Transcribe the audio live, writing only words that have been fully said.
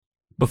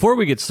Before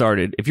we get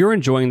started, if you're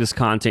enjoying this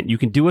content, you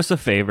can do us a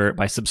favor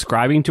by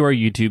subscribing to our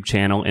YouTube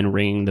channel and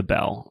ringing the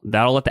bell.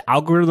 That'll let the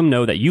algorithm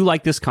know that you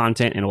like this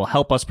content and it will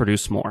help us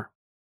produce more.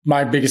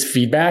 My biggest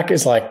feedback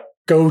is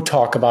go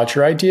talk about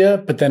your idea,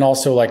 but then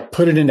also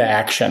put it into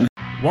action.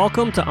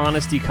 Welcome to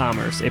Honest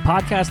E-Commerce, a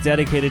podcast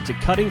dedicated to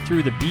cutting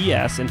through the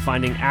BS and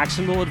finding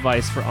actionable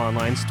advice for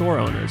online store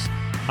owners.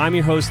 I'm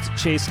your host,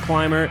 Chase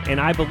Clymer,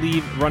 and I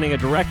believe running a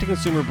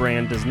direct-to-consumer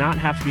brand does not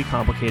have to be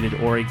complicated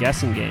or a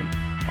guessing game.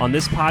 On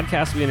this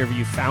podcast, we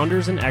interview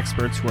founders and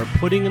experts who are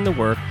putting in the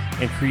work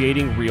and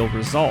creating real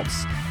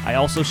results. I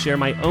also share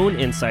my own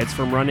insights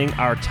from running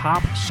our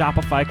top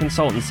Shopify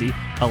consultancy,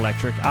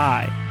 Electric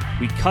Eye.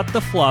 We cut the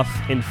fluff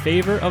in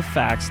favor of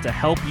facts to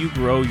help you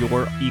grow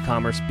your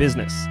e-commerce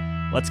business.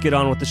 Let's get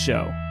on with the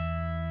show.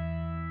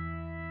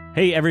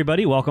 Hey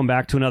everybody, welcome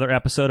back to another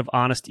episode of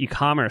Honest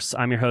E-Commerce.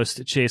 I'm your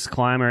host, Chase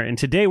Clymer, and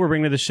today we're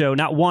bringing to the show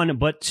not one,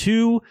 but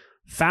two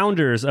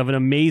founders of an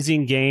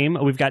amazing game.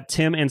 We've got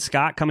Tim and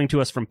Scott coming to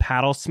us from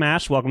Paddle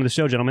Smash. Welcome to the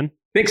show, gentlemen.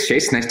 Thanks,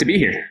 Chase. Nice to be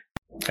here.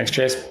 Thanks,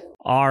 Chase.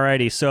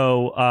 Alrighty,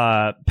 so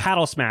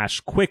Paddle Smash,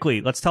 quickly,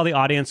 let's tell the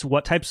audience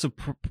what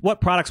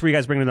products were you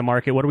guys bringing to the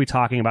market? What are we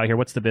talking about here?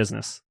 What's the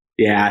business?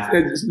 Yeah,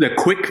 the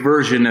quick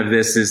version of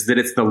this is that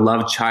it's the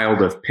love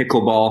child of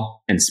pickleball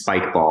and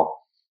spikeball.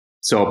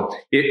 So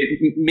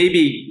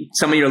maybe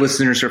some of your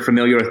listeners are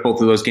familiar with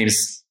both of those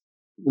games.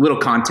 A little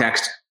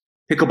context.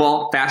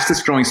 Pickleball,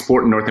 fastest growing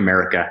sport in North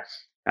America.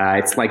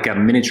 It's like a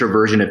miniature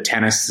version of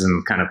tennis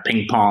and kind of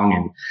ping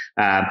pong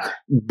and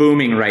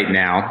booming right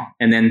now.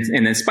 And then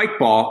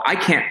spikeball, I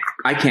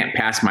can't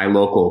pass my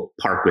local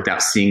park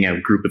without seeing a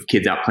group of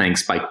kids out playing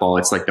spikeball.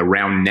 It's like the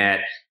round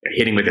net, they're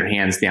hitting with their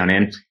hands down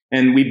in.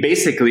 And we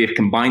basically have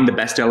combined the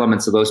best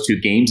elements of those two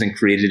games and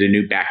created a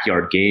new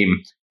backyard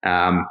game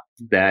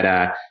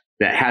that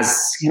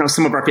has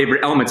some of our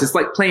favorite elements. It's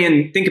like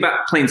think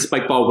about playing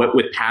spikeball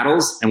with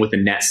paddles and with a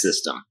net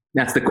system.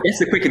 That's the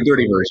quick and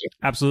dirty version.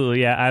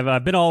 Absolutely, yeah.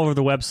 I've been all over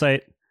the website,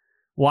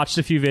 watched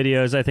a few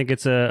videos. I think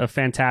it's a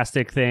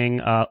fantastic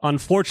thing.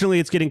 Unfortunately,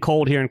 it's getting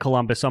cold here in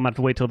Columbus, so I'm going to have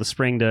to wait till the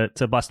spring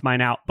to bust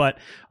mine out. But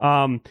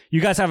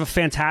you guys have a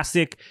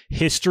fantastic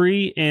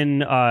history in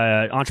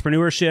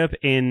entrepreneurship,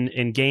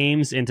 in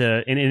games, in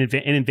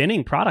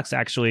inventing products,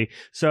 actually.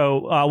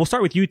 So we'll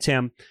start with you,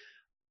 Tim.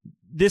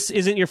 This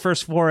isn't your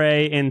first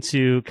foray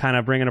into kind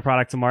of bringing a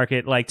product to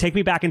market. Take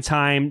me back in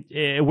time.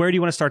 Where do you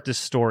want to start this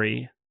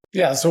story?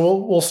 Yeah, so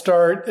we'll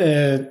start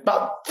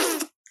about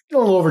a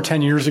little over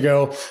 10 years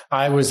ago.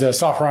 I was a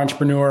software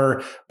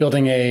entrepreneur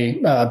building a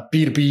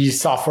B2B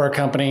software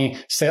company,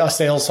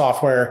 sales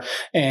software,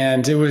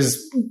 and it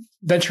was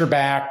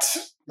venture-backed,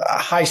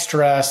 high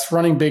stress,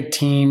 running big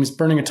teams,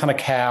 burning a ton of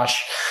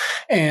cash.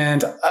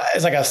 And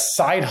it's like a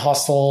side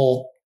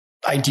hustle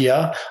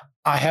idea.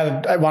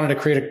 I wanted to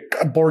create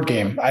a board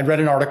game. I'd read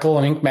an article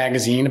in Inc.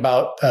 magazine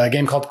about a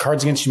game called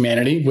Cards Against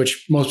Humanity,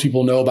 which most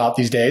people know about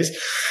these days.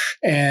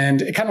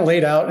 And it kind of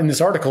laid out in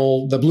this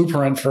article the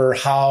blueprint for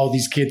how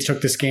these kids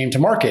took this game to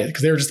market,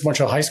 because they were just a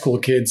bunch of high school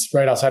kids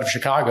right outside of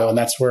Chicago. And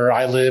that's where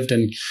I lived,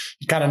 and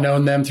you kind of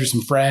known them through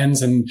some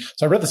friends. And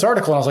so I read this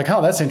article and I was like,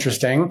 oh, that's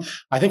interesting.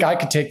 I think I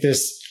could take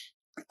this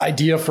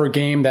idea for a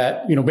game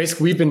that,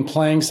 basically we've been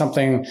playing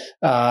something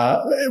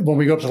when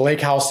we go up to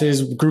lake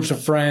houses, groups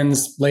of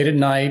friends late at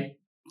night,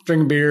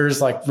 drinking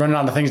beers, running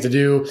out of things to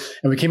do.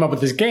 And we came up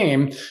with this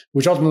game,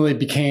 which ultimately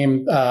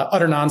became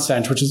Utter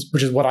Nonsense, which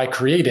is what I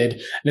created.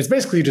 And it's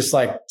basically just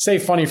say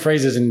funny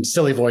phrases in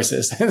silly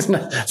voices. It's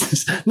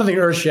nothing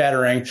earth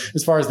shattering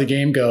as far as the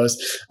game goes.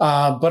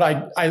 But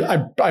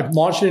I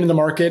launched it into the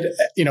market,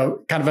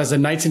 kind of as a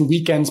nights and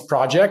weekends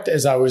project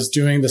as I was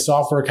doing the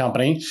software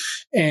company,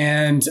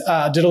 and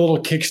did a little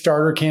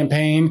Kickstarter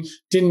campaign.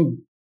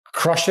 Didn't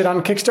crush it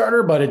on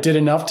Kickstarter, but it did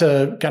enough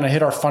to kind of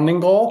hit our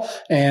funding goal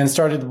and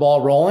started the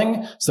ball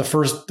rolling. It's the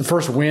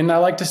first win, I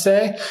like to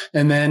say.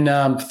 And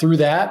then through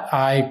that,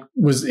 I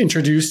was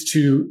introduced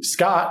to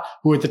Scott,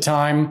 who at the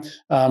time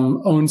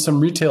owned some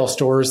retail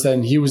stores.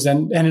 And he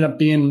ended up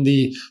being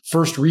the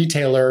first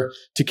retailer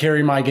to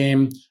carry my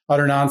game,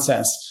 Utter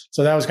Nonsense.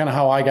 So that was kind of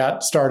how I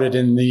got started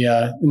in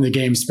the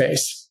game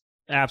space.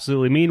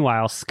 Absolutely.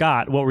 Meanwhile,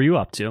 Scott, what were you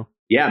up to?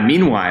 Yeah.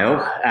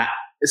 Meanwhile,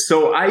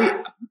 so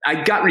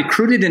I got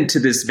recruited into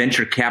this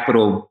venture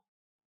capital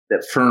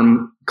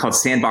firm called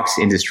Sandbox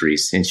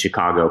Industries in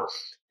Chicago.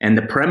 And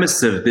the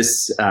premise of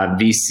this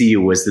VC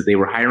was that they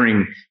were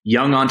hiring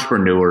young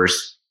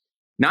entrepreneurs,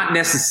 not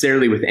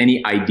necessarily with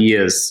any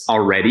ideas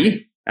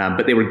already,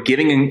 but they were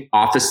giving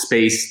office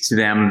space to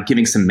them,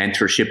 giving some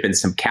mentorship and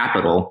some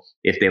capital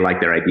if they liked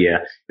their idea.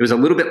 It was a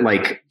little bit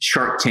like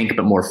Shark Tank,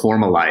 but more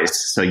formalized.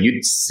 So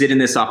you'd sit in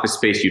this office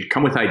space, you'd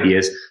come with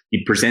ideas,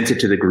 you'd present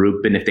it to the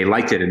group, and if they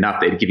liked it enough,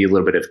 they'd give you a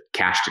little bit of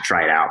cash to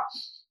try it out.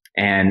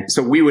 And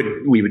so we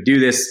would do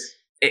this.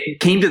 It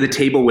came to the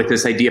table with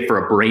this idea for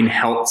a brain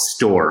health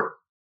store.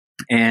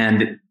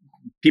 And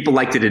people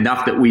liked it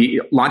enough that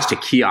we launched a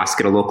kiosk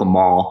at a local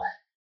mall.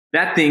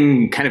 That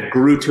thing kind of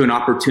grew to an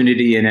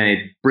opportunity in a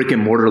brick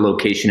and mortar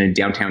location in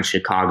downtown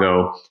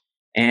Chicago.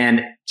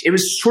 And it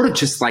was sort of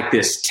just like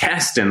this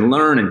test and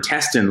learn and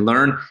test and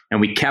learn.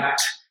 And we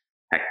kept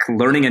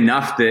learning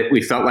enough that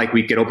we felt like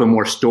we could open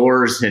more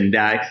stores. And,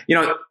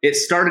 it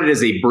started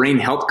as a brain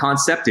health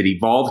concept. It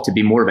evolved to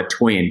be more of a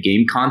toy and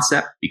game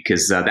concept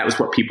because that was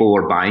what people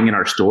were buying in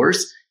our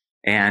stores.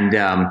 And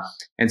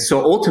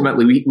so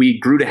ultimately we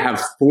grew to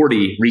have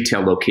 40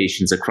 retail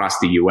locations across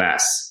the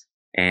US.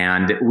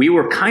 And we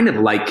were kind of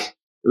like,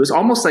 it was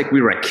almost like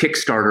we were a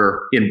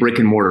Kickstarter in brick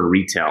and mortar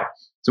retail.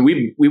 So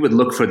we would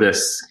look for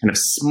this kind of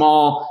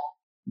small,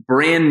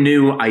 brand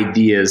new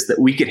ideas that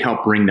we could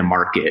help bring to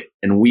market.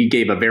 And we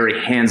gave a very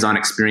hands-on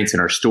experience in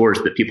our stores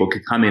that people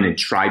could come in and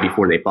try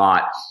before they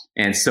bought.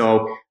 And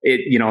so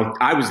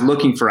I was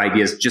looking for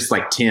ideas just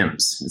like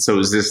Tim's. And so it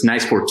was this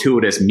nice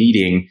fortuitous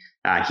meeting.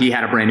 He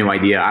had a brand new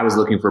idea. I was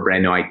looking for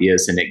brand new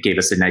ideas, and it gave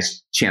us a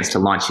nice chance to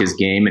launch his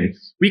game. And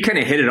we kind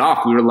of hit it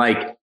off. We were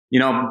like,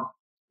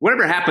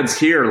 whatever happens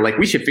here, like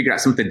we should figure out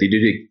something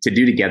to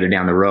do together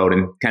down the road.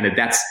 And kind of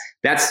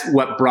that's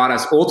what brought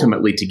us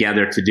ultimately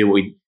together to do what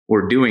we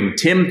were doing.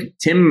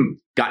 Tim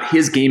got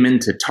his game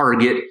into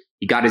Target.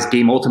 He got his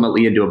game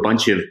ultimately into a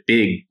bunch of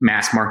big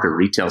mass market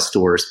retail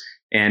stores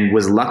and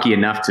was lucky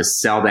enough to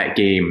sell that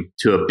game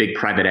to a big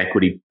private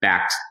equity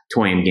backed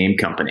toy and game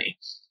company.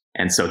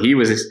 And so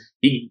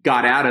he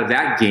got out of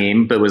that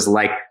game, but was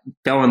like,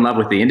 fell in love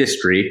with the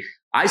industry.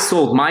 I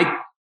sold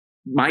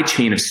my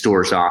chain of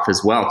stores off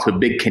as well to a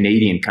big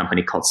Canadian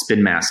company called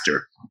Spin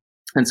Master.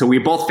 And so we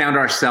both found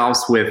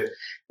ourselves with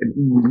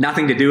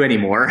nothing to do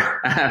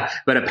anymore,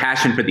 but a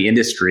passion for the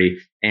industry.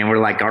 And we're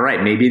like, all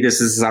right, maybe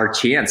this is our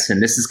chance.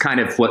 And this is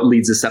kind of what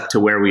leads us up to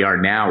where we are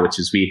now, which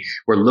is we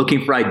were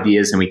looking for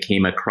ideas and we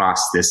came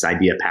across this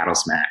idea, Paddle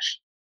Smash.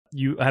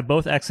 You have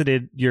both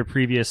exited your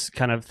previous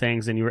kind of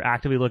things and you were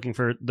actively looking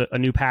for a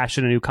new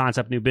passion, a new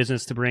concept, new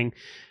business to bring.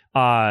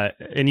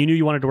 And you knew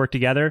you wanted to work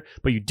together,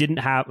 but you didn't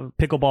have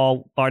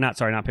pickleball, or not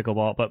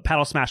pickleball, but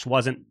Paddle Smash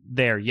wasn't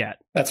there yet.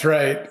 That's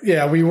right.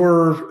 Yeah, we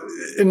were,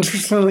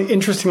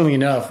 interestingly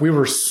enough, we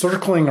were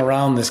circling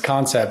around this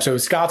concept. So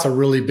Scott's a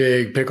really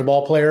big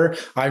pickleball player.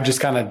 I've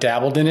just kind of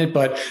dabbled in it,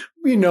 but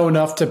we know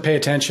enough to pay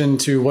attention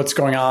to what's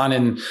going on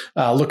and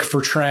look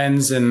for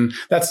trends. And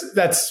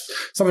that's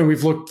something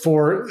we've looked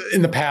for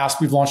in the past.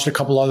 We've launched a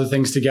couple other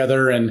things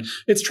together, and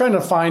it's trying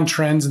to find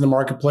trends in the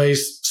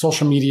marketplace,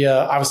 social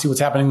media, obviously what's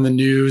happening in the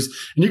news.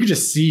 And you can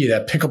just see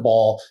that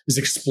pickleball is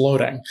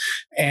exploding.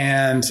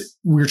 And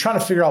we were trying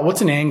to figure out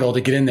what's an angle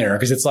to get in there,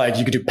 because it's like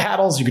you could do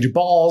paddles, you could do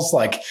balls,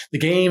 like the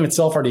game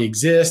itself already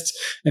exists.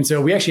 And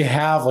so we actually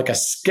have like a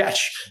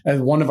sketch at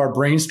one of our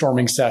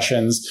brainstorming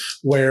sessions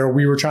where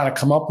we were trying to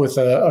come up with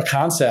a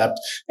concept,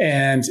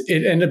 and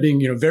it ended up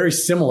being, very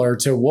similar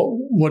to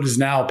what is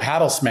now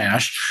Paddle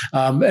Smash.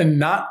 And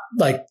not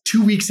like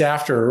 2 weeks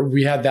after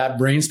we had that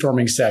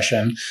brainstorming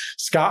session,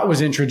 Scott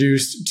was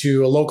introduced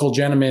to a local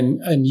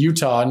gentleman in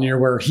Utah near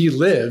where he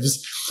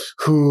lives,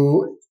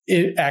 who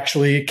it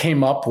actually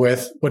came up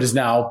with what is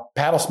now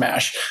Paddle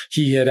Smash.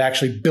 He had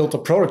actually built a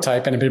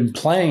prototype and had been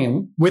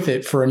playing with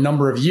it for a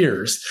number of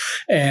years.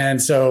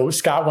 And so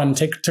Scott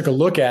went and took a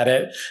look at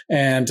it.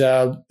 And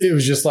it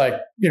was just like,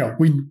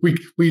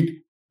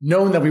 we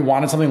known that we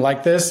wanted something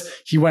like this.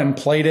 He went and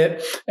played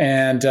it.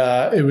 And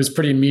it was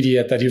pretty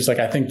immediate that he was like,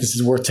 I think this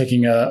is worth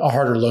taking a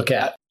harder look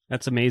at.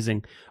 That's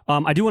amazing.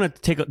 I do want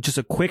to take just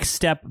a quick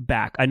step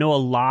back. I know a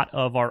lot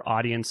of our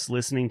audience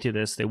listening to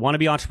this, they want to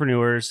be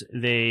entrepreneurs.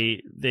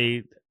 They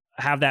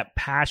have that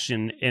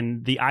passion,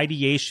 and the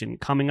ideation,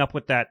 coming up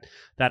with that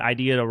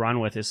idea to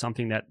run with, is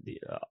something that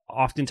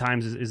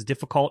oftentimes is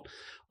difficult.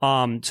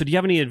 So do you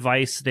have any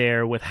advice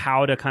there with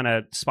how to kind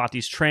of spot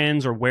these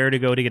trends, or where to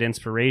go to get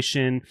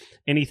inspiration?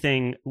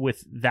 Anything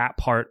with that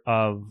part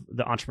of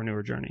the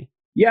entrepreneur journey?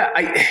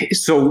 Yeah.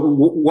 So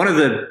one of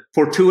the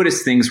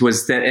fortuitous things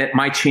was that at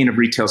my chain of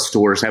retail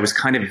stores, I was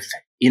kind of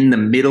in the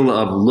middle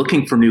of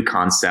looking for new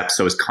concepts.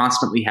 So I was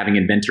constantly having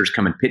inventors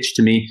come and pitch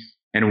to me,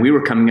 and we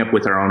were coming up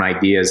with our own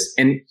ideas.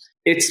 And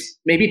it's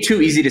maybe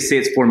too easy to say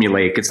it's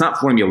formulaic. It's not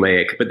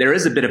formulaic, but there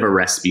is a bit of a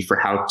recipe for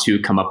how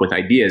to come up with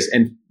ideas.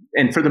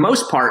 And for the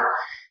most part,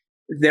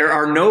 there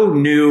are no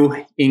new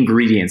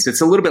ingredients.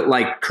 It's a little bit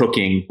like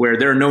cooking, where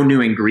there are no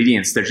new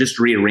ingredients. They're just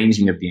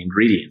rearranging of the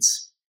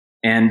ingredients.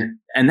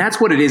 And that's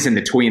what it is in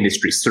the toy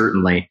industry,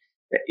 certainly.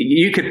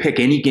 You could pick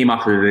any game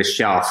off of this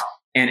shelf,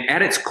 and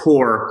at its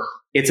core,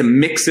 it's a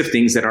mix of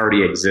things that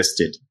already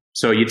existed.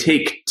 So you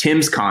take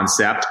Tim's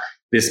concept,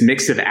 this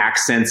mix of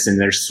accents, and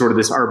there's sort of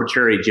this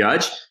arbitrary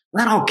judge.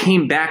 That all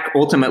came back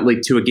ultimately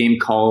to a game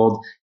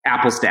called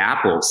Apples to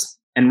Apples.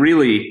 And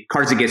really,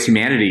 Cards Against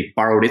Humanity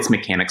borrowed its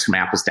mechanics from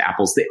Apples to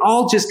Apples. They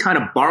all just kind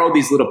of borrow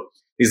these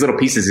little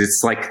pieces.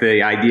 It's like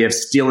the idea of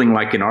stealing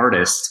like an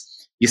artist.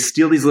 You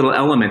steal these little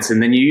elements,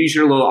 and then you use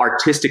your little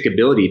artistic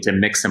ability to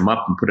mix them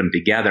up and put them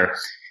together.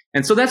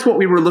 And so that's what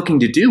we were looking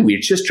to do. We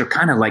just are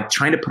kind of like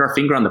trying to put our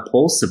finger on the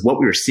pulse of what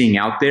we were seeing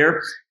out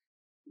there.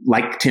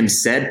 Like Tim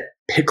said,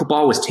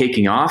 pickleball was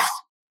taking off.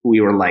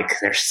 We were like,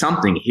 there's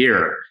something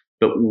here,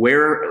 but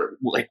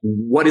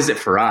what is it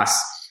for us?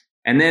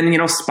 And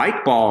then,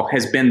 Spike Ball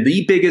has been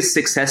the biggest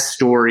success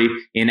story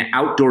in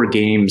outdoor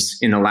games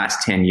in the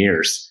last 10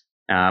 years.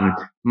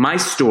 My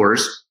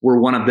stores were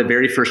one of the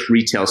very first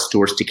retail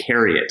stores to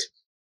carry it.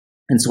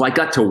 And so I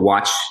got to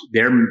watch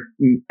their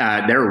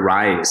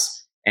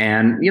rise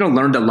and,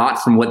 learned a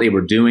lot from what they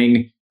were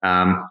doing.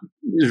 It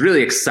was a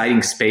really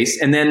exciting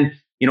space. And then,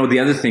 the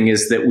other thing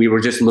is that we were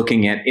just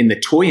looking at, in the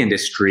toy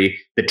industry,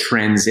 the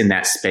trends in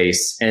that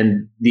space,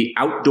 and the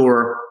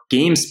outdoor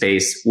game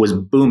space was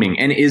booming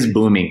and is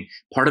booming.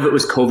 Part of it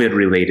was COVID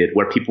related,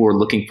 where people were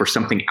looking for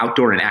something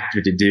outdoor and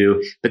active to do,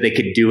 but they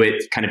could do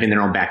it kind of in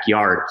their own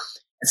backyard.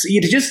 So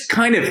you just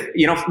kind of,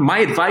 my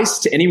advice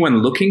to anyone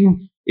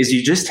looking is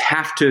you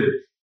have to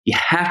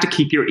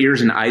keep your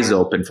ears and eyes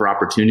open for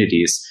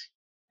opportunities.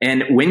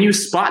 And when you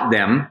spot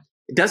them,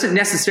 it doesn't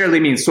necessarily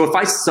mean, so if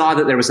I saw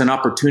that there was an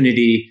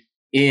opportunity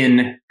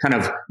in kind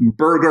of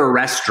burger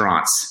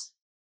restaurants,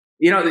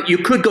 you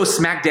could go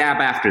smack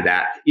dab after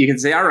that. You can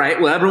say, all right,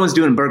 well, everyone's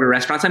doing burger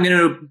restaurants. I'm going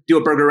to do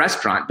a burger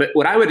restaurant. But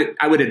what I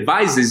would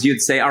advise is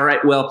you'd say, all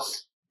right, well,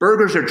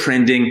 burgers are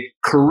trending.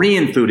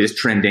 Korean food is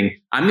trending.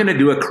 I'm going to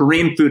do a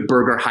Korean food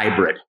burger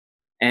hybrid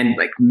and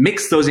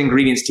mix those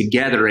ingredients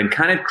together and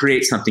kind of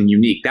create something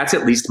unique. That's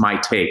at least my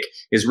take,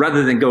 is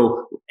rather than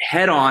go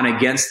head on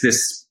against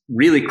this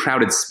really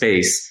crowded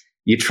space,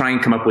 you try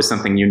and come up with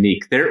something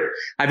unique.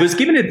 I was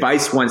given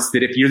advice once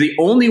that if you're the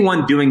only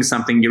one doing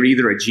something, you're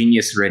either a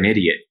genius or an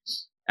idiot.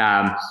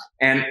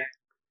 And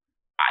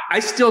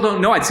I still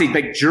don't know. I'd say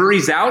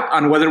jury's out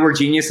on whether we're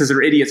geniuses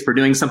or idiots for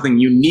doing something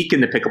unique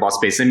in the pickleball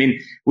space. I mean,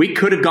 we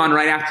could have gone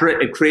right after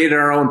it and created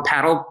our own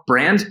paddle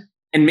brand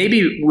and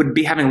maybe would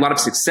be having a lot of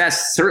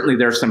success. Certainly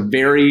there are some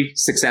very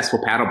successful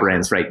paddle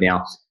brands right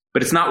now,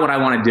 but it's not what I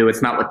want to do.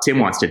 It's not what Tim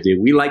wants to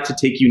do. We like to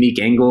take unique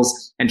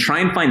angles and try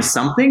and find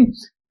something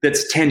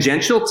that's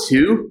tangential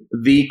to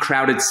the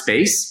crowded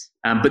space,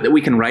 but that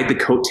we can ride the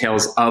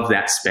coattails of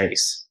that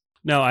space.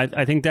 No,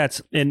 I think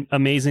that's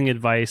amazing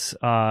advice.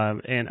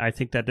 And I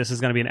think that this is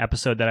going to be an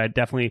episode that I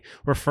definitely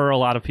refer a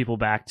lot of people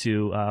back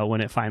to when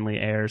it finally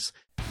airs.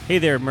 Hey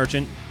there,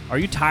 merchant. Are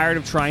you tired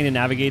of trying to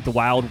navigate the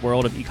wild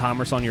world of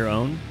e-commerce on your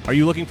own? Are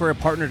you looking for a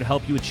partner to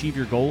help you achieve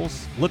your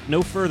goals? Look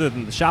no further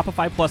than the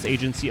Shopify Plus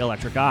agency,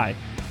 Electric Eye.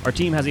 Our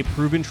team has a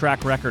proven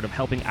track record of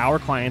helping our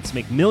clients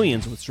make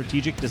millions with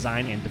strategic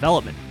design and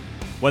development.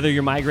 Whether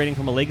you're migrating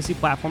from a legacy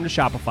platform to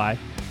Shopify,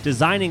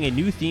 designing a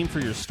new theme for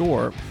your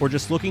store, or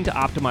just looking to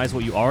optimize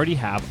what you already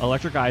have,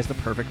 Electric Eye is the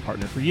perfect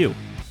partner for you.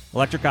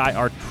 Electric Eye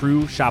are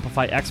true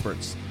Shopify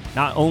experts.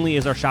 Not only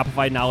is our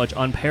Shopify knowledge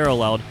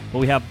unparalleled, but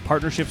we have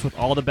partnerships with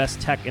all the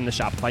best tech in the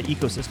Shopify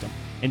ecosystem.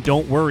 And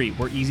don't worry,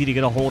 we're easy to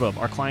get a hold of.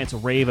 Our clients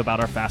rave about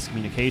our fast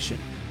communication.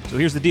 So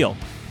here's the deal.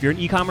 If you're an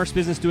e-commerce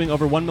business doing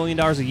over $1 million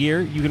a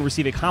year, you can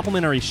receive a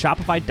complimentary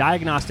Shopify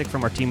diagnostic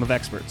from our team of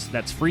experts.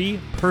 That's free,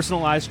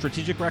 personalized,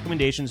 strategic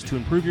recommendations to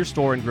improve your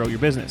store and grow your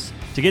business.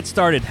 To get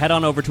started, head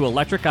on over to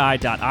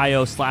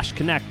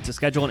electriceye.io/connect to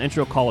schedule an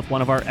intro call with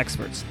one of our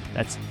experts.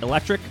 That's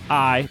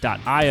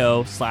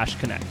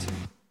electriceye.io/connect.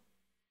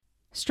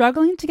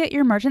 Struggling to get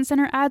your Merchant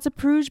Center ads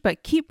approved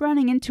but keep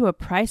running into a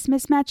price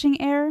mismatching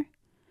error?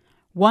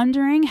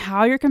 Wondering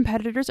how your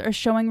competitors are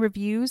showing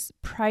reviews,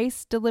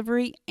 price,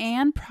 delivery,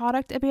 and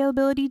product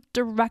availability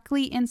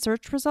directly in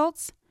search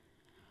results?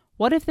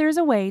 What if there's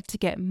a way to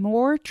get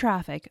more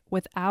traffic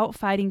without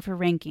fighting for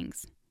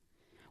rankings?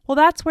 Well,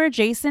 that's where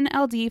Jason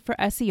LD for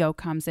SEO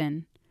comes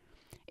in.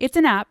 It's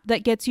an app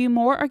that gets you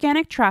more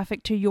organic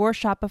traffic to your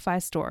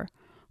Shopify store,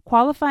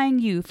 qualifying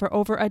you for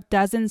over a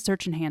dozen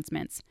search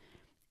enhancements,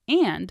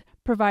 and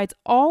provides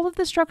all of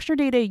the structured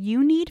data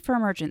you need for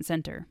Merchant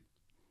Center.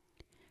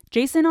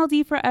 Jason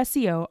LD for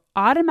SEO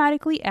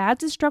automatically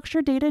adds the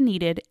structured data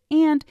needed,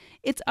 and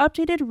it's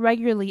updated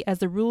regularly as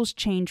the rules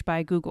change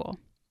by Google.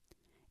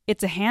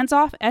 It's a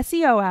hands-off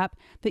SEO app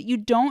that you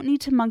don't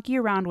need to monkey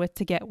around with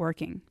to get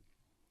working.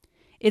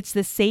 It's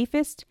the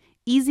safest,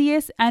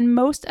 easiest, and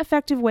most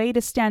effective way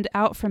to stand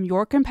out from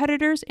your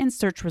competitors in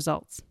search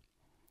results.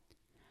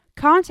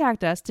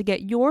 Contact us to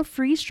get your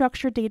free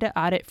structured data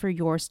audit for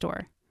your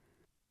store.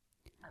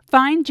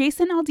 Find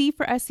Jason LD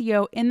for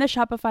SEO in the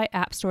Shopify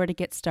App Store to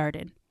get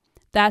started.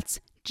 That's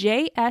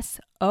JSONLD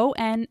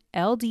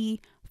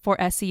for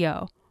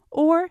SEO,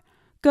 or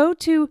go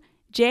to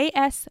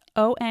jsonld.app.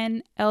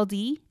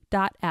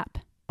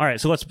 All right,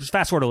 so let's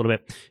fast forward a little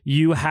bit.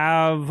 You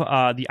have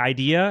the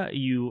idea,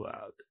 you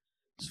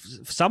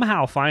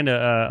somehow find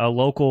a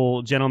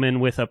local gentleman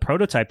with a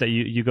prototype that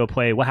you go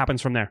play. What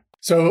happens from there?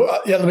 So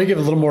let me give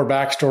a little more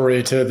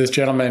backstory to this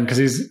gentleman, because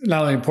he's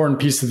not only an important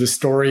piece of the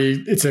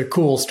story, it's a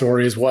cool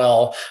story as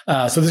well.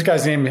 So this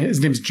guy's his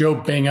name's Joe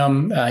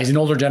Bingham. He's an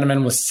older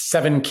gentleman with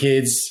 7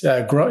 kids.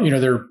 I think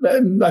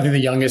the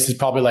youngest is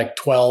probably like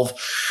 12.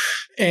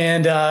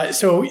 And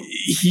so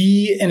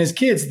he and his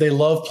kids, they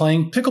love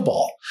playing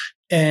pickleball.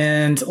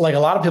 And like a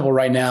lot of people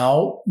right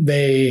now,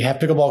 they have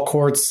pickleball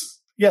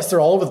courts yes,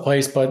 they're all over the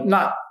place, but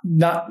not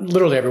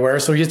literally everywhere.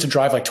 So he has to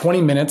drive like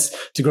 20 minutes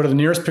to go to the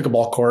nearest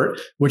pickleball court,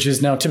 which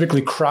is now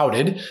typically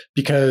crowded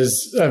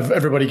because of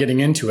everybody getting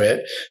into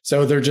it.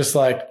 So they're just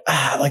like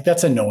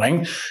that's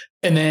annoying.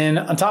 And then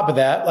on top of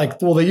that,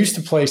 they used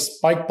to play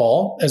spike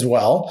ball as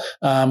well,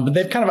 but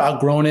they've kind of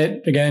outgrown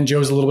it. Again,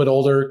 Joe's a little bit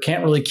older,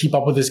 can't really keep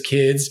up with his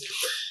kids.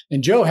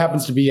 And Joe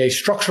happens to be a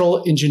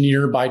structural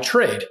engineer by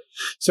trade.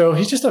 So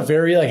he's just a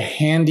very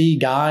handy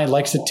guy,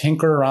 likes to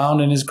tinker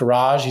around in his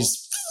garage.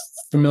 He's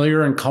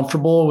familiar and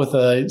comfortable with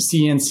a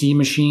CNC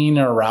machine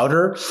or a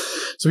router.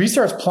 So he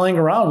starts playing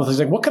around with it. He's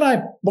like, what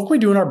can we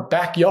do in our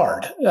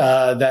backyard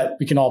that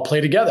we can all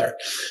play together?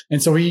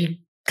 And so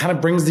he kind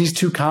of brings these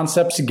two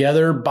concepts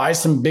together,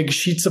 buys some big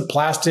sheets of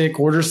plastic,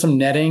 orders some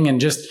netting,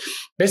 and just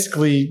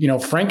basically,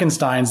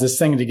 Frankenstein's this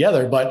thing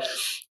together. But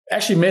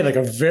actually made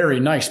a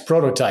very nice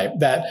prototype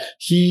that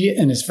he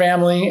and his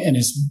family and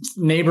his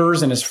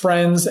neighbors and his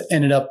friends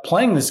ended up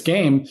playing this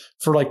game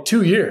for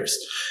 2 years.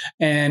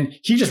 And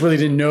he just really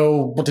didn't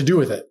know what to do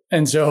with it.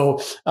 And so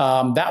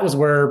that was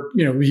where,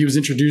 he was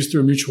introduced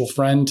through a mutual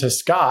friend to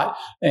Scott,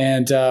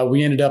 and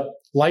we ended up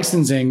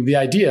licensing the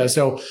idea.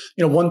 So,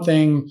 one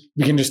thing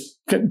we can just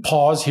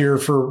pause here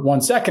for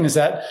 1 second is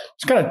that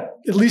it's kind of,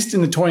 at least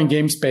in the toy and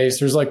game space,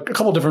 there's a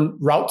couple different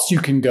routes you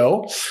can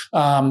go.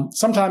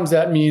 Sometimes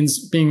that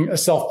means being a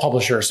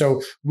self-publisher.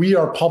 So we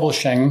are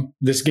publishing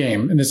this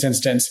game in this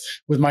instance.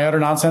 With my Utter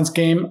Nonsense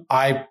game,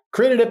 I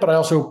created it, but I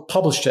also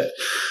published it.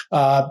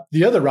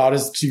 The other route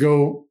is to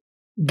go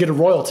get a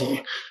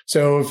royalty.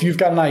 So if you've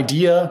got an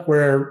idea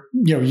where,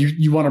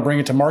 you want to bring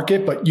it to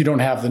market, but you don't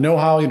have the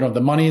know-how, you don't have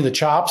the money, the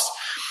chops,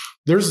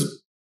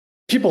 there's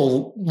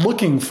people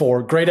looking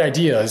for great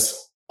ideas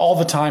all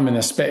the time in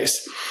this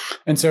space.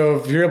 And so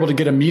if you're able to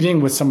get a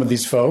meeting with some of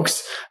these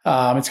folks,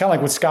 it's kind of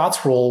like what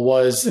Scott's role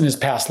was in his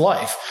past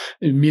life,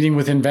 meeting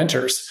with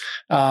inventors.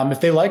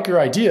 If they like your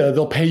idea,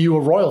 they'll pay you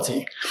a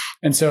royalty.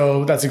 And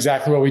so that's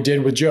exactly what we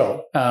did with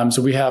Joe.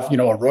 So we have,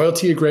 a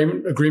royalty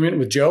agreement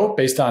with Joe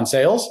based on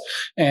sales.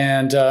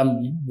 And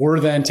we're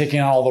then taking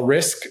on all the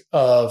risk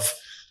of,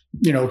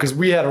 because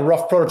we had a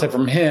rough prototype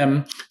from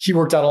him. He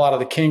worked out a lot of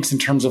the kinks in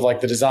terms of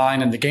the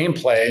design and the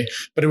gameplay,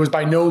 but it was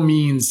by no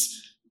means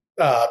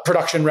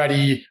production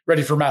ready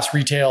for mass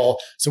retail.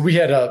 So we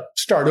had to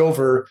start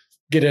over,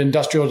 get an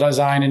industrial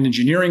design and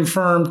engineering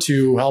firm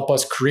to help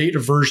us create a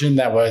version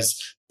that was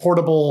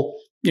portable,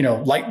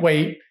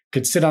 lightweight,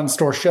 could sit on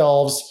store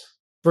shelves,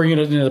 bring it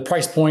into the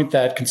price point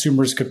that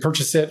consumers could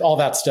purchase it, all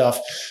that stuff.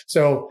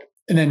 So,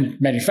 and then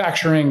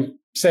manufacturing,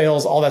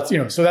 sales, all that,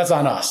 so that's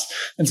on us.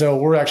 And so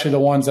we're actually the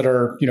ones that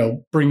are,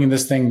 bringing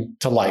this thing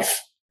to life.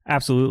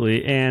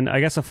 Absolutely. And I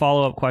guess a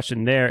follow-up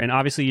question there, and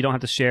obviously you don't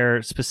have to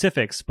share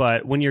specifics,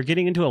 but when you're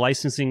getting into a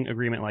licensing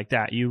agreement like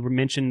that, you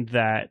mentioned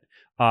that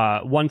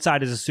one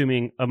side is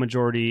assuming a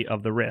majority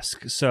of the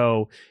risk.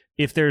 So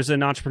if there's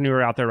an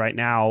entrepreneur out there right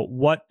now,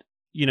 what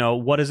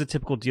does a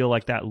typical deal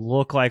like that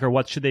look like, or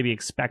what should they be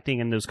expecting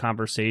in those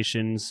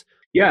conversations?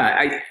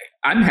 Yeah,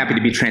 I'm happy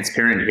to be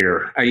transparent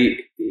here.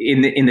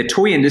 In the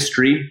toy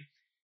industry,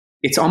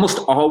 it's almost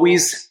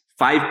always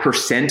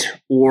 5%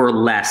 or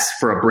less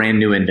for a brand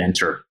new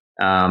inventor.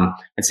 I'd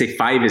say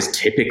 5 is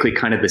typically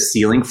kind of the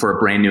ceiling for a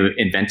brand new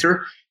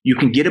inventor. You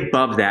can get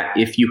above that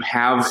if you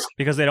have...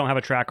 Because they don't have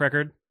a track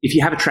record? If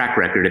you have a track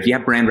record, if you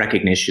have brand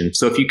recognition.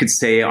 So if you could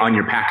say on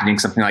your packaging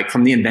something like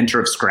from the inventor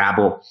of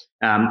Scrabble,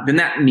 then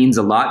that means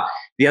a lot.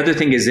 The other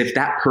thing is if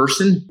that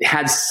person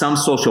has some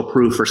social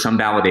proof or some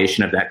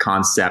validation of that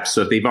concept.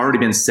 So if they've already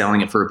been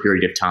selling it for a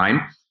period of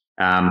time,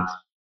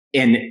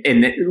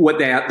 and what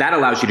that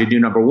allows you to do,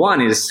 number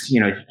one, is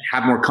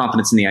have more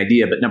confidence in the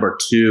idea. But number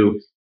two,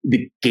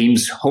 the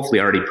game's hopefully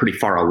already pretty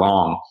far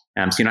along.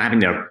 So you're not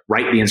having to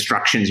write the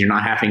instructions. You're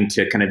not having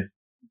to kind of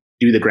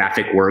do the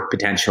graphic work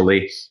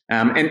potentially.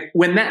 And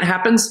when that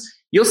happens,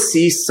 you'll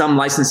see some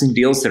licensing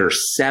deals that are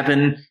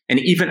 7 and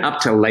even up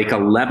to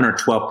 11 or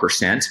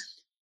 12%.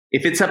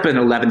 If it's up in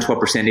 11,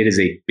 12%, it is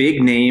a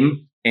big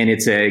name and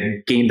it's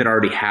a game that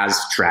already has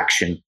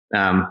traction.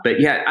 But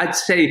yeah, I'd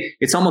say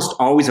it's almost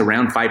always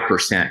around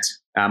 5%.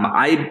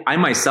 I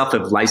myself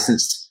have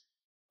licensed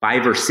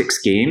 5 or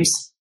 6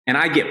 games and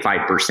I get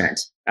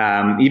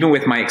 5%. Even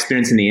with my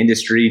experience in the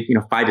industry,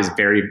 5 is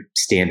very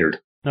standard.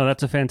 No,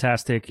 that's a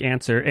fantastic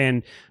answer.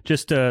 And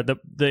just the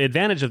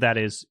advantage of that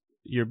is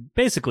you're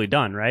basically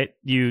done, right?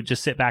 You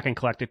just sit back and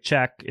collect a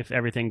check if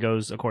everything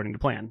goes according to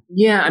plan.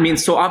 Yeah,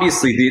 so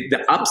obviously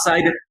the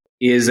upside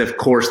is, of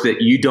course, that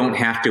you don't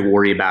have to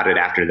worry about it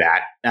after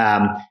that.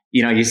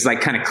 You just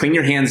kind of clean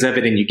your hands of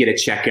it and you get a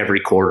check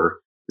every quarter.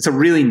 It's a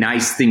really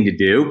nice thing to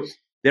do.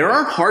 There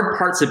are hard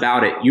parts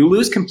about it. You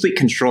lose complete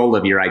control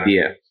of your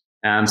idea.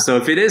 So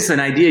if it is an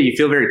idea you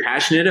feel very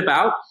passionate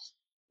about,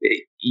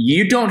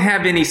 you don't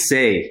have any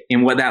say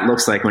in what that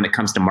looks like when it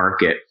comes to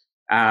market.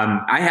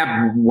 I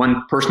have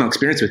one personal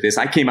experience with this.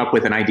 I came up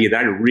with an idea that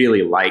I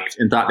really liked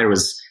and thought there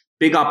was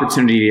big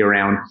opportunity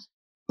around,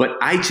 but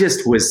I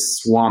just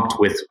was swamped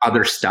with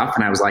other stuff.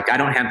 And I was like, I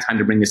don't have time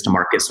to bring this to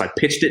market. So I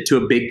pitched it to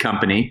a big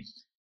company.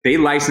 They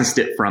licensed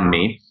it from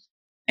me.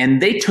 And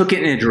they took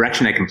it in a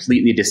direction I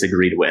completely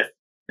disagreed with.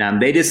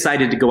 They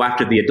decided to go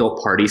after the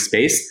adult party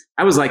space.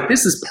 I was like,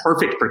 this is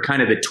perfect for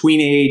kind of a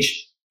tweenage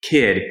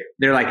kid.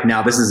 They're like,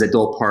 no, this is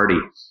adult party.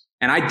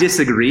 And I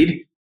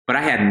disagreed, but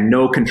I had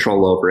no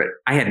control over it.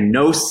 I had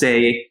no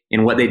say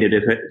in what they did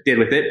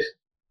with it.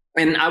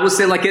 And I would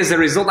say, like, as a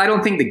result, I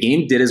don't think the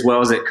game did as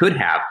well as it could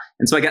have.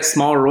 And so I got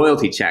small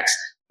royalty checks,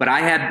 but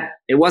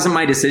it wasn't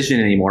my decision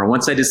anymore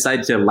once I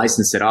decided to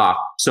license it off.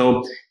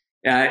 So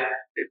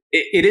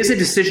it is a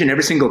decision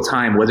every single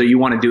time, whether you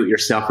want to do it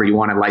yourself or you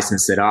want to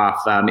license it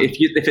off.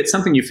 If it's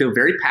something you feel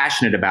very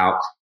passionate about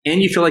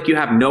and you feel like you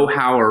have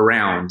know-how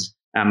around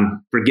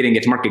for getting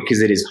it to market,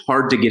 because it is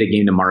hard to get a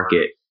game to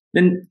market,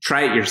 then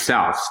try it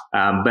yourself.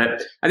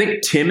 But I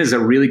think Tim is a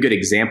really good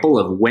example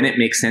of when it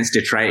makes sense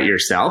to try it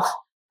yourself.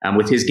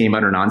 With his game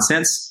Utter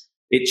Nonsense,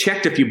 it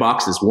checked a few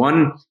boxes.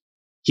 One,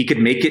 he could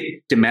make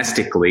it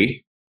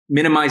domestically,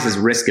 minimizes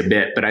risk a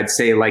bit, but I'd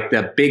say like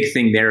the big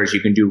thing there is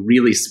you can do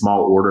really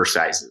small order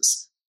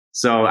sizes.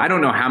 So I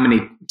don't know how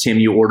many, Tim,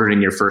 you ordered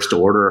in your first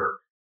order.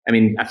 I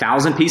mean,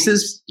 1,000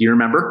 pieces? Do you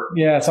remember?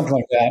 Yeah, something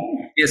like that.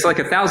 It's like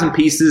 1,000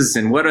 pieces.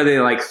 And what are they,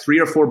 like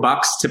 $3 or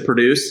 $4 to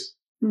produce?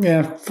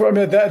 Yeah,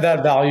 that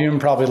volume,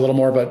 probably a little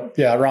more, but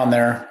yeah, around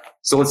there.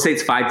 So let's say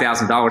it's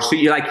 $5,000. So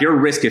your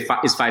risk is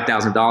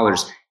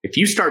 $5,000. If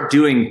you start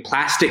doing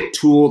plastic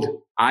tooled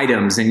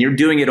items and you're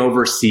doing it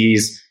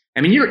overseas,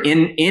 I mean, you're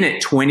in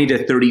at $20,000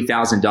 to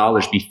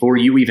 $30,000 before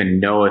you even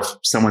know if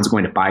someone's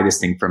going to buy this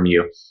thing from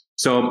you.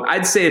 So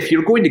I'd say if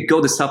you're going to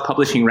go the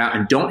self-publishing route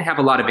and don't have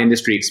a lot of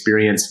industry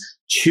experience,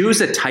 choose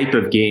a type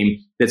of game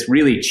that's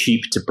really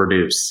cheap to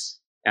produce.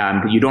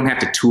 You don't have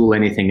to tool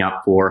anything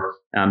up for.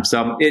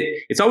 So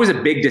it's always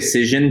a big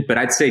decision, but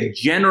I'd say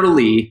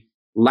generally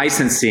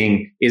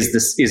licensing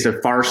is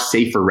a far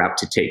safer route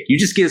to take. You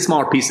just get a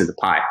smaller piece of the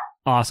pie.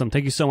 Awesome.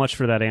 Thank you so much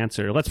for that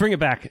answer. Let's bring it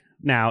back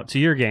now to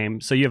your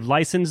game. So you have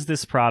licensed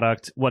this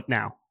product. What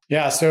now?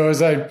 Yeah. So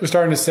as I was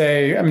starting to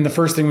say, I mean, the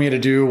first thing we had to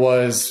do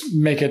was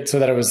make it so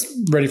that it was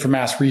ready for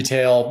mass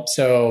retail.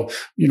 So,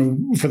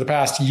 for the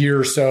past year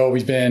or so,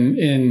 we've been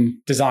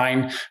in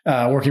design,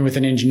 working with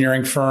an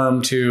engineering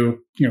firm to,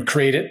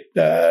 create it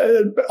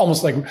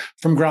almost like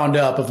from ground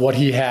up of what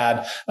he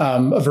had,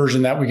 a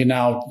version that we can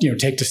now,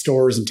 take to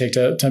stores and take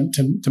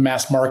to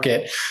mass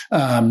market.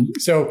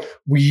 So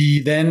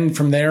we then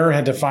from there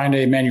had to find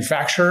a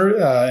manufacturer.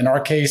 In our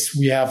case,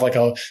 we have like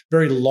a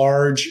very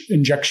large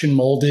injection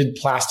molded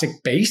plastic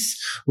base,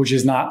 which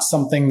is not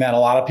something that a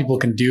lot of people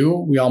can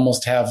do. We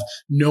almost have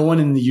no one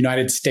in the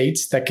United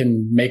States that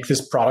can make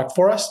this product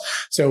for us.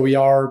 So we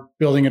are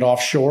building it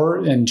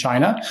offshore in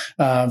China.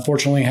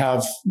 Fortunately,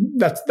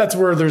 that's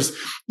where there's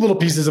little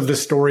pieces of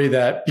this story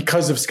that,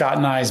 because of Scott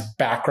and I's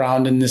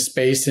background in this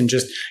space and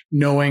just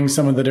knowing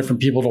some of the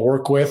different people to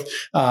work with,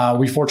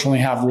 we fortunately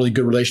have really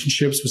good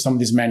relationships with some of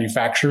these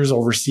manufacturers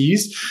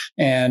overseas.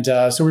 And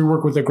so we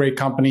work with a great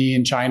company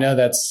in China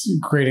that's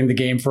creating the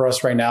game for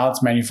us right now.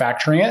 It's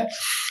manufacturing it.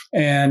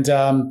 And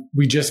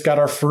we just got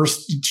our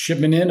first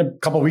shipment in a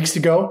couple of weeks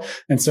ago.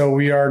 And so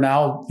we are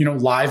now,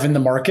 live in the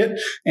market.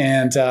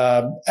 And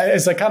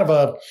it's like kind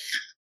of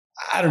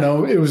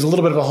it was a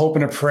little bit of a hope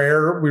and a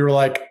prayer. We were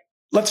like,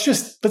 let's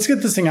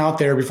get this thing out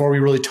there before we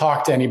really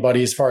talk to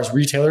anybody as far as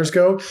retailers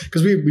go.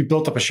 Because we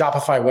built up a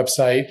Shopify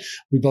website.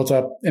 We built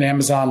up an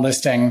Amazon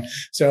listing.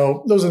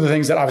 So those are the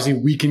things that obviously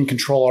we can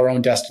control our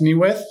own destiny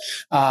with.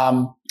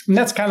 And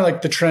that's kind of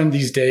like the trend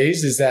these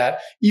days, is that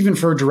even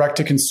for direct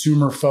to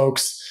consumer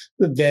folks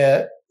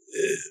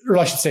or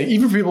I should say,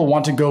 even if people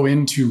want to go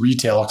into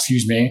retail,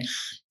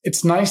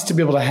 it's nice to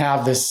be able to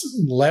have this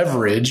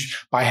leverage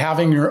by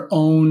having your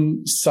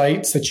own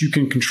sites that you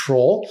can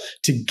control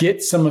to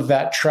get some of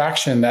that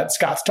traction that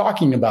Scott's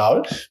talking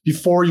about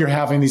before you're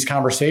having these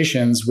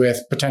conversations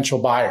with potential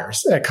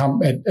buyers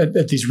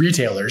at these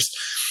retailers.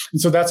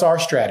 And so that's our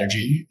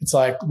strategy. It's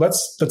like,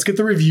 let's get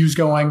the reviews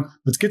going.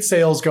 Let's get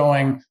sales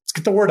going. Let's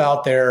get the word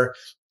out there,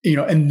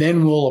 and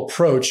then we'll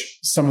approach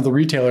some of the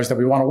retailers that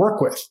we want to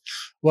work with.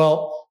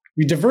 Well,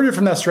 we diverted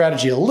from that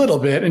strategy a little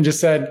bit and just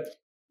said,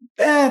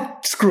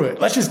 screw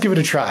it. Let's just give it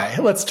a try.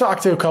 Let's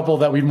talk to a couple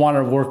that we'd want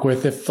to work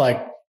with if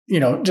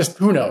just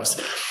who knows.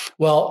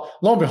 Well,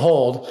 lo and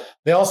behold,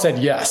 they all said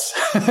yes.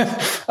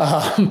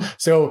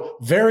 So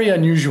very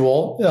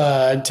unusual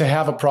to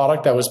have a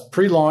product that was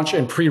pre-launch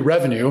and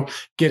pre-revenue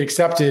get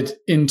accepted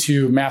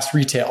into mass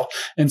retail.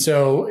 And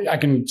so I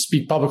can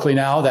speak publicly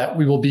now that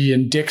we will be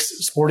in Dick's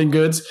Sporting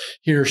Goods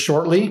here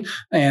shortly.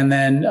 And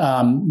then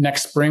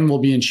next spring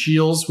we'll be in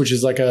Scheels, which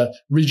is like a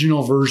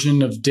regional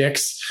version of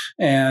Dick's.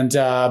 And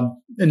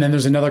then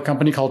there's another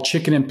company called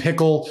Chicken and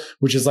Pickle,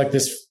 which is like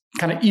this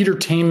kind of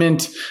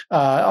entertainment.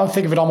 I'll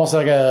think of it almost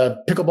like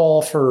a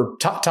pickleball for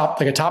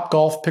like a Top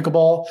Golf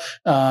pickleball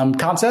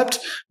concept,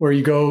 where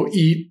you go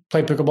eat,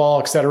 play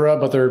pickleball, et cetera,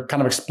 but they're kind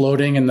of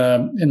exploding in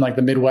like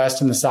the Midwest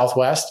and the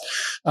Southwest.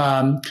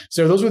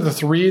 So those were the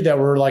three that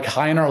were like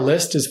high on our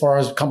list as far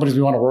as companies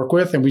we want to work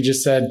with. And we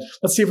just said,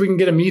 let's see if we can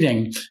get a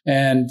meeting.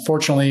 And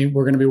fortunately,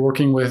 we're going to be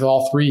working with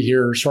all three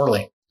here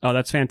shortly. Oh,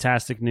 that's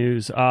fantastic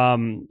news.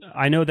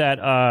 I know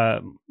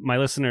that my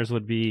listeners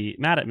would be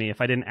mad at me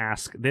if I didn't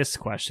ask this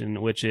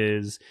question, which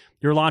is,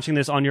 you're launching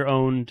this on your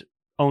own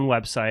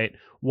website.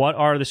 What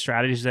are the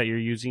strategies that you're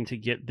using to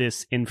get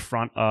this in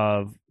front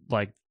of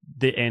like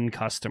the end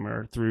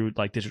customer through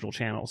like digital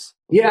channels?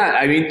 Yeah,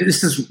 I mean,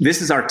 this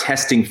is our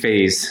testing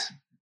phase.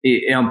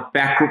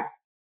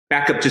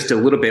 Back up just a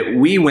little bit.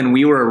 When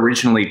we were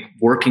originally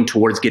working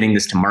towards getting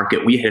this to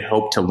market, we had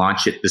hoped to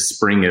launch it the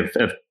spring of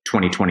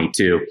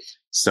 2022.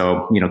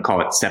 So,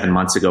 call it 7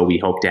 months ago, we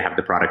hope to have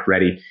the product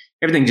ready.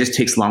 Everything just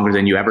takes longer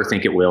than you ever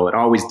think it will. It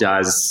always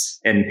does.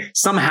 And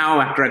somehow,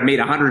 after I've made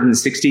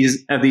 160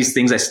 of these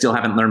things, I still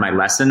haven't learned my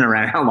lesson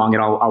around how long it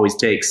always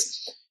takes.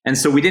 And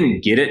so we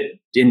didn't get it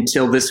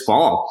until this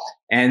fall.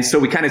 And so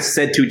we kind of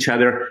said to each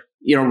other,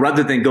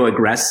 rather than go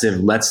aggressive,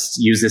 let's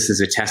use this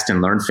as a test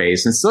and learn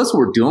phase. And so that's what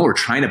we're doing. We're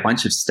trying a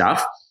bunch of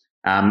stuff.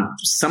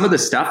 Some of the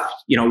stuff,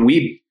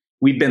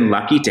 we've been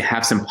lucky to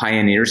have some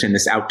pioneers in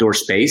this outdoor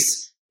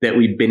space that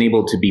we've been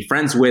able to be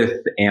friends with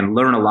and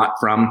learn a lot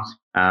from.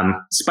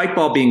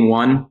 Spikeball being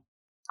one.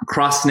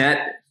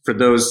 CrossNet, for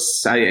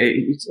those,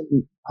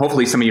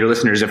 hopefully some of your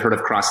listeners have heard of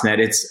CrossNet.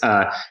 It's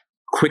a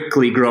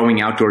quickly growing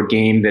outdoor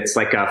game that's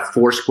like a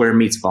Foursquare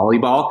meets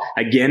volleyball.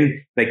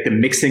 Again, like the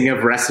mixing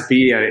of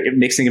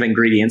mixing of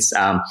ingredients.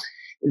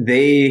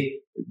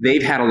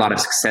 They've had a lot of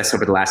success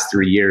over the last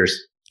 3 years.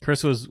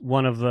 Chris was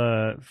one of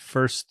the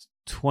first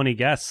 20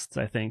 guests,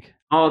 I think.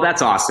 Oh,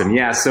 that's awesome.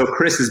 Yeah. So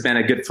Chris has been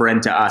a good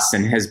friend to us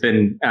and has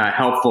been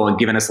helpful and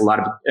given us a lot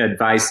of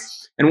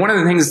advice. And one of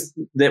the things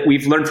that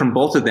we've learned from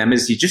both of them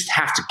is you just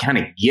have to kind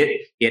of get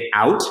it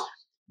out.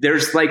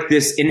 There's like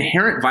this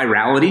inherent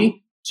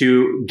virality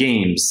to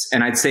games.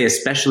 And I'd say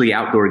especially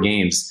outdoor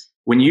games.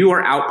 When you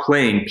are out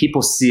playing,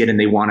 people see it and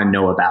they want to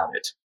know about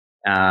it.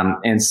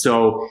 And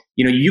so,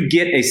 you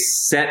get a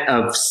set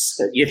of,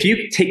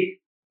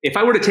 if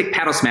I were to take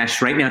Paddle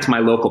Smash right now to my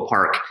local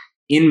park,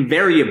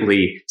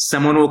 invariably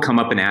someone will come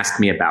up and ask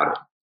me about it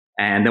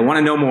and they want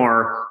to know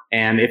more.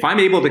 And if I'm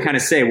able to kind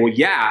of say, well,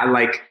 yeah,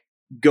 like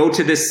go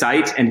to this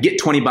site and get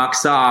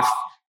 $20 off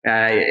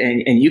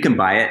and you can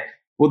buy it.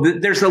 Well,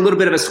 there's a little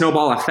bit of a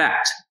snowball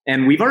effect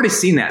and we've already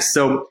seen that.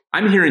 So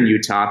I'm here in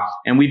Utah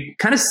and we've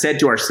kind of said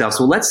to ourselves,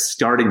 well, let's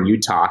start in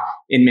Utah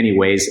in many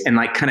ways and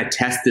like kind of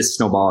test this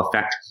snowball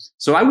effect.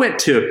 So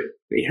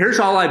here's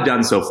all I've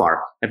done so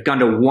far. I've gone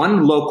to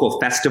one local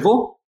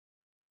festival.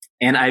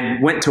 And I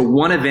went to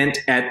one event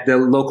at the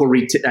local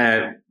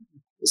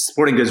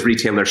sporting goods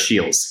retailer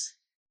Shields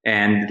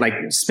and like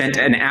spent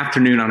an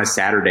afternoon on a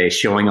Saturday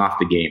showing off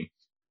the game.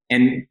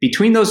 And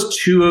between those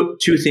two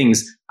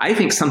things, I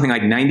think something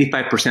like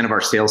 95% of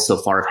our sales so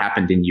far have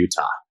happened in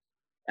Utah.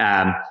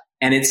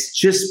 And it's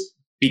just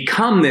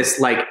become this,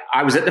 like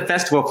I was at the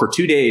festival for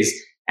 2 days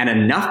and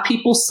enough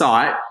people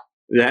saw it,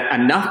 that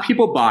enough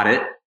people bought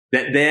it,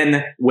 that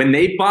then when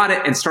they bought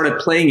it and started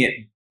playing it,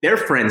 their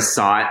friends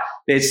saw it.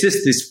 It's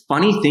just this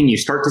funny thing. You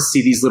start to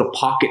see these little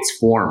pockets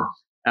form.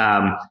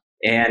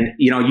 And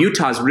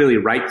Utah's really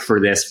ripe for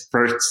this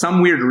for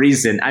some weird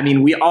reason. I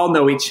mean, we all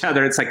know each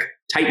other. It's like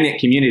tight-knit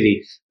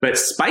community. But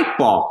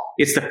Spikeball,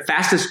 it's the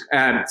fastest.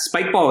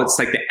 Spikeball, it's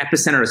like the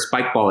epicenter of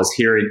Spikeball is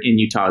here in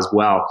Utah as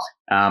well.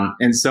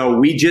 And so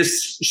we just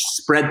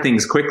spread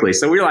things quickly.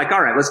 So we were like,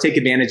 all right, let's take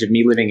advantage of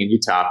me living in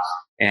Utah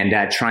and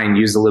try and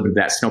use a little bit of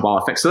that snowball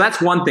effect. So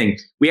that's one thing.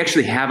 We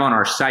actually have on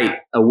our site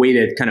a way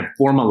to kind of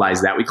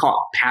formalize that. We call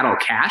it Paddle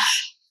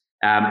Cash.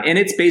 And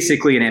it's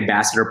basically an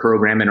ambassador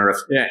program and or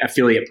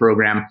affiliate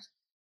program.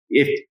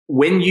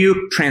 When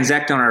you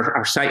transact on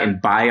our site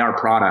and buy our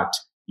product,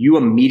 you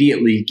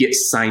immediately get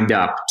signed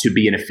up to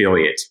be an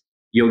affiliate.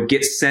 You'll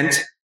get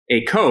sent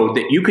a code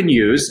that you can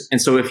use.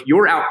 And so if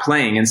you're out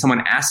playing and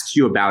someone asks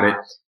you about it,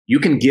 you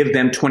can give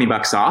them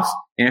 $20 off.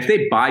 And if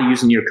they buy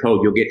using your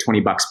code, you'll get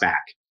 $20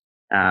 back.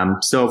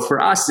 So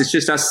for us, it's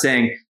just us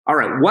saying, all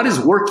right, what has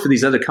worked for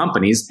these other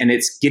companies? And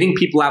it's getting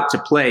people out to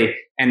play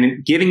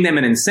and giving them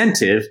an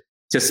incentive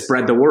to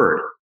spread the word,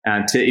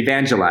 to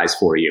evangelize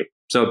for you.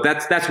 So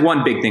that's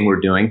one big thing we're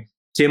doing.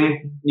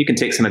 Tim, you can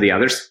take some of the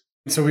others.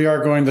 So we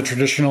are going the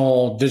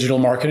traditional digital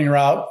marketing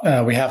route.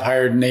 We have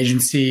hired an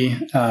agency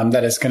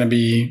that's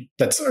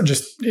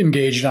just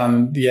engaged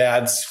on the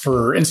ads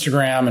for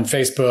Instagram and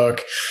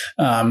Facebook.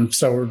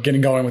 So we're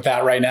getting going with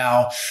that right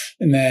now.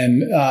 And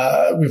then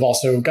we've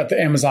also got the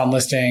Amazon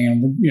listing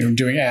and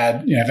doing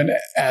have an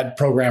ad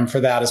program for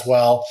that as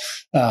well.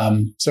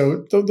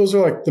 So those are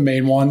like the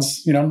main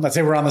ones. Let's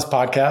say we're on this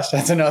podcast.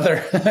 That's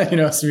another.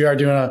 So we are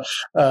doing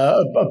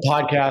a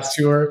podcast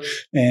tour,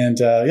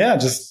 and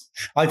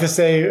I like to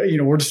say,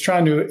 we're just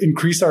trying to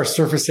increase our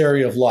surface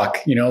area of luck,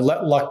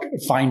 let luck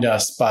find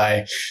us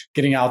by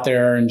getting out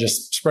there and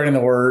just spreading the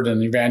word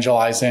and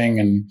evangelizing.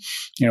 And,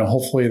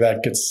 hopefully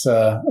that gets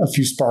a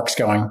few sparks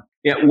going.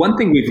 Yeah. One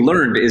thing we've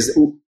learned is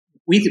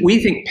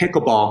we think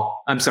pickleball,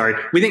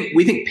 we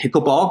think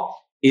pickleball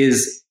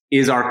is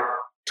our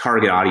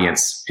target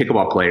audience,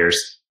 pickleball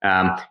players.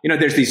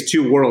 There's these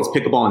two worlds,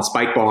 pickleball and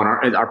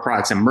spikeball, and our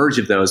products emerge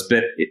of those,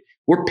 but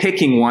we're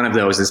picking one of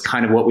those as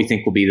kind of what we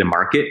think will be the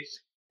market.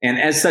 And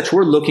as such,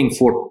 we're looking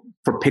for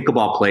for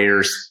pickleball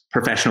players,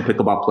 professional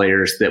pickleball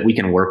players that we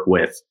can work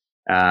with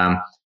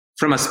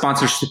from a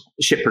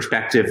sponsorship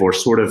perspective or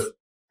sort of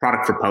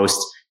product for post.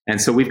 And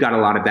so we've got a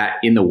lot of that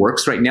in the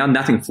works right now,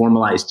 nothing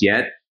formalized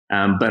yet,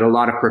 but a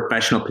lot of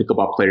professional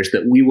pickleball players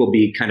that we will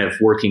be kind of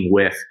working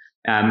with.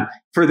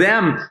 For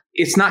them,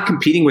 it's not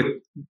competing with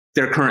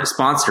their current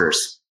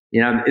sponsors.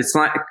 It's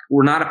not,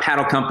 we're not a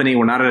paddle company.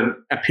 We're not an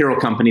apparel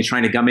company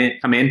trying to come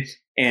in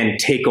and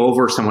take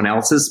over someone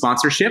else's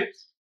sponsorship.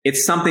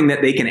 It's something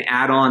that they can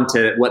add on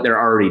to what they're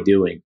already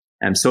doing.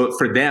 And so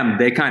for them,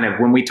 they kind of,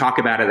 when we talk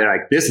about it, they're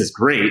like, this is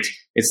great.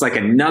 It's like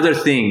another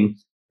thing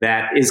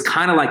that is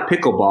kind of like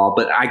pickleball,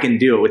 but I can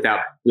do it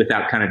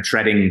without kind of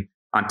treading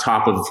on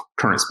top of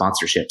current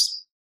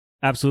sponsorships.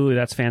 Absolutely.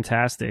 That's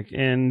fantastic.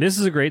 And this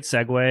is a great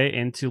segue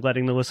into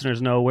letting the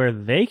listeners know where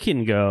they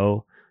can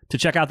go to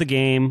check out the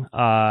game,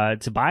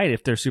 to buy it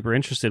if they're super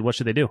interested. What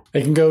should they do?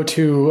 They can go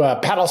to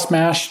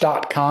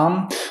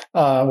paddlesmash.com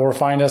or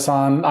find us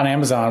on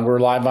Amazon. We're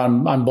live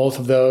on both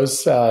of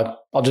those.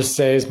 I'll just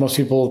say, as most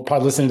people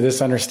probably listening to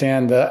this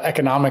understand the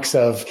economics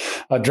of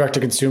direct to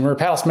consumer,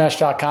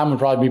 paddlesmash.com would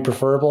probably be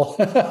preferable.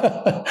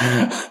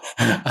 And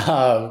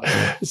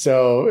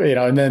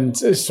then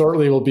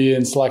shortly we'll be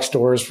in select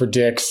stores for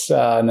Dick's,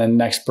 and then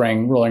next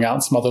spring rolling out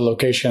in some other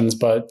locations.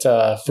 But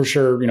for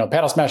sure,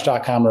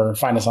 paddlesmash.com or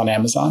find us on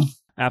Amazon.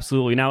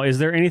 Absolutely. Now, is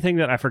there anything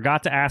that I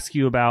forgot to ask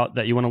you about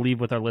that you want to leave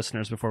with our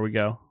listeners before we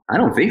go? I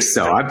don't think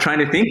so. I'm trying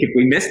to think if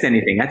we missed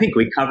anything. I think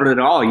we covered it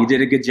all. You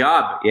did a good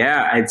job.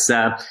 Yeah, it's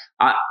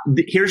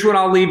here's what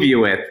I'll leave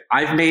you with.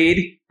 I've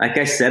made, like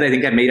I said, I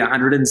think I've made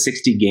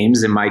 160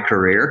 games in my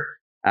career.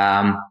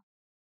 And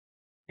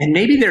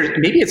maybe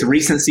it's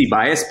recency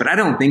bias, but I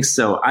don't think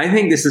so. I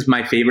think this is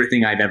my favorite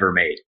thing I've ever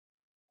made.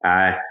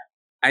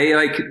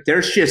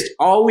 There's just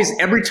always,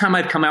 every time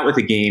I've come out with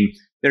a game,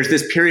 there's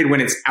this period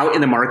when it's out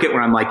in the market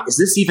where I'm like, is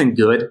this even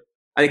good?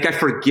 I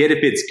forget if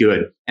it's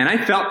good. And I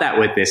felt that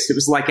with this. It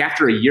was like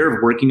after a year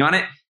of working on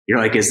it, you're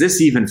like, is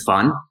this even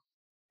fun?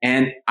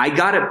 And I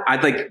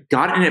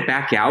gotten it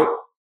back out.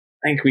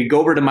 I think we go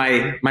over to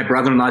my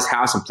brother-in-law's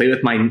house and play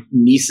with my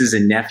nieces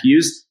and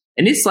nephews.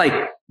 And it's like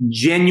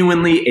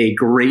genuinely a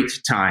great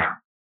time.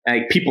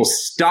 Like people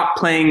stop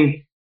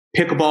playing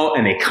pickleball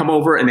and they come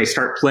over and they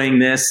start playing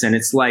this. And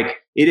it's like,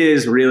 it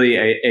is really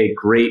a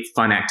great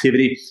fun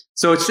activity.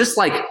 So it's just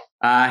like,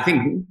 I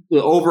think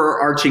the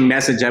overarching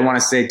message I want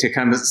to say to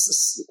kind of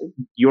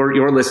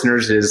your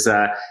listeners is,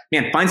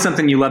 find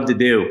something you love to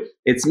do.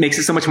 It makes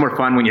it so much more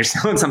fun when you're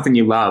selling something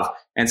you love.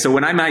 And so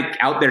when I'm like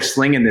out there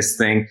slinging this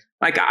thing,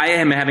 like I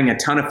am having a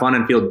ton of fun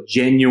and feel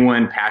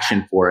genuine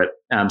passion for it.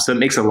 So it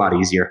makes it a lot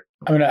easier.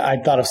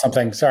 I thought of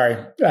something. Sorry.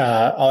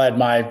 I'll add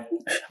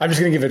I'm just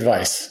going to give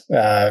advice,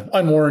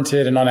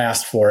 unwarranted and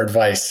unasked for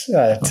advice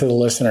to the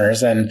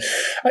listeners. And,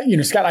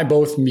 Scott and I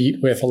both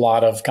meet with a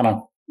lot of kind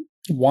of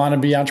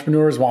wannabe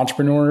entrepreneurs.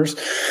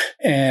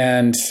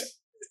 And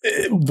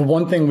the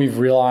one thing we've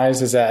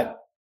realized is that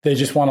they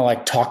just want to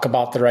like talk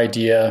about their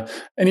idea.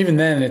 And even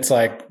then it's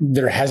like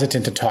they're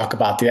hesitant to talk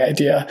about the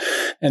idea.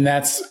 And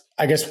that's,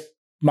 I guess,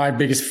 my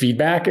biggest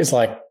feedback is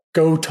like,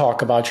 go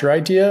talk about your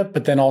idea,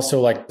 but then also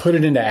like put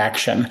it into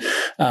action.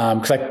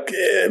 Cause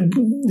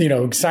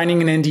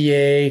signing an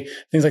NDA,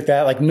 things like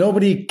that, like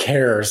nobody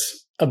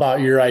cares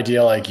about your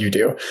idea like you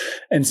do.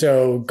 And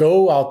so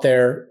go out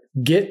there,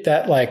 get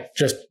that like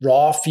just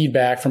raw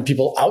feedback from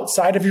people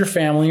outside of your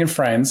family and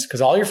friends,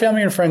 because all your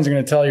family and friends are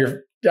going to tell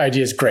your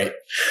idea is great.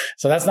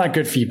 So that's not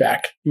good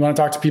feedback. You want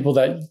to talk to people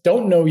that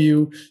don't know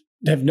you,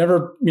 have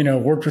never,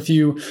 worked with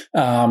you.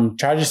 Try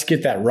to just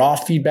get that raw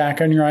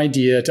feedback on your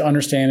idea to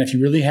understand if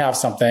you really have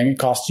something. It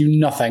costs you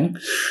nothing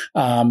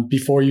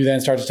before you then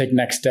start to take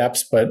next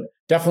steps. But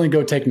definitely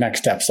go take next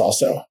steps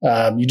also.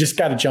 You just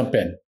got to jump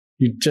in.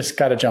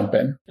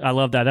 I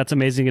love that. That's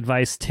amazing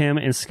advice. Tim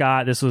and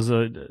Scott, this was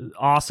an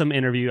awesome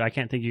interview. I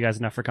can't thank you guys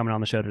enough for coming on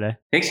the show today.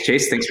 Thanks,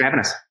 Chase. Thanks for having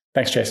us.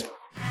 Thanks, Chase.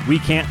 We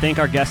can't thank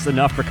our guests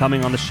enough for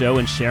coming on the show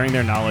and sharing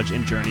their knowledge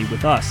and journey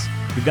with us.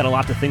 We've got a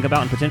lot to think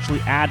about and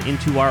potentially add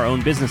into our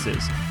own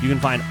businesses. You can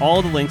find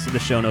all the links in the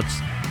show notes.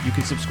 You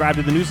can subscribe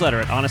to the newsletter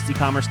at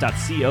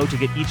honestycommerce.co to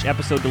get each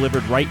episode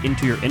delivered right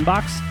into your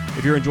inbox.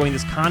 If you're enjoying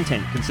this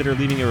content, consider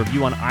leaving a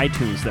review on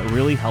iTunes. That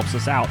really helps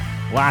us out.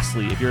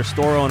 Lastly, if you're a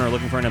store owner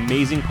looking for an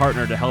amazing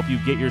partner to help you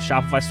get your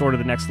Shopify store to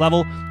the next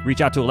level,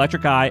 reach out to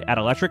Electric Eye at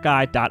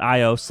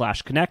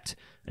electriceye.io/connect.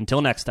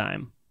 Until next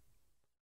time.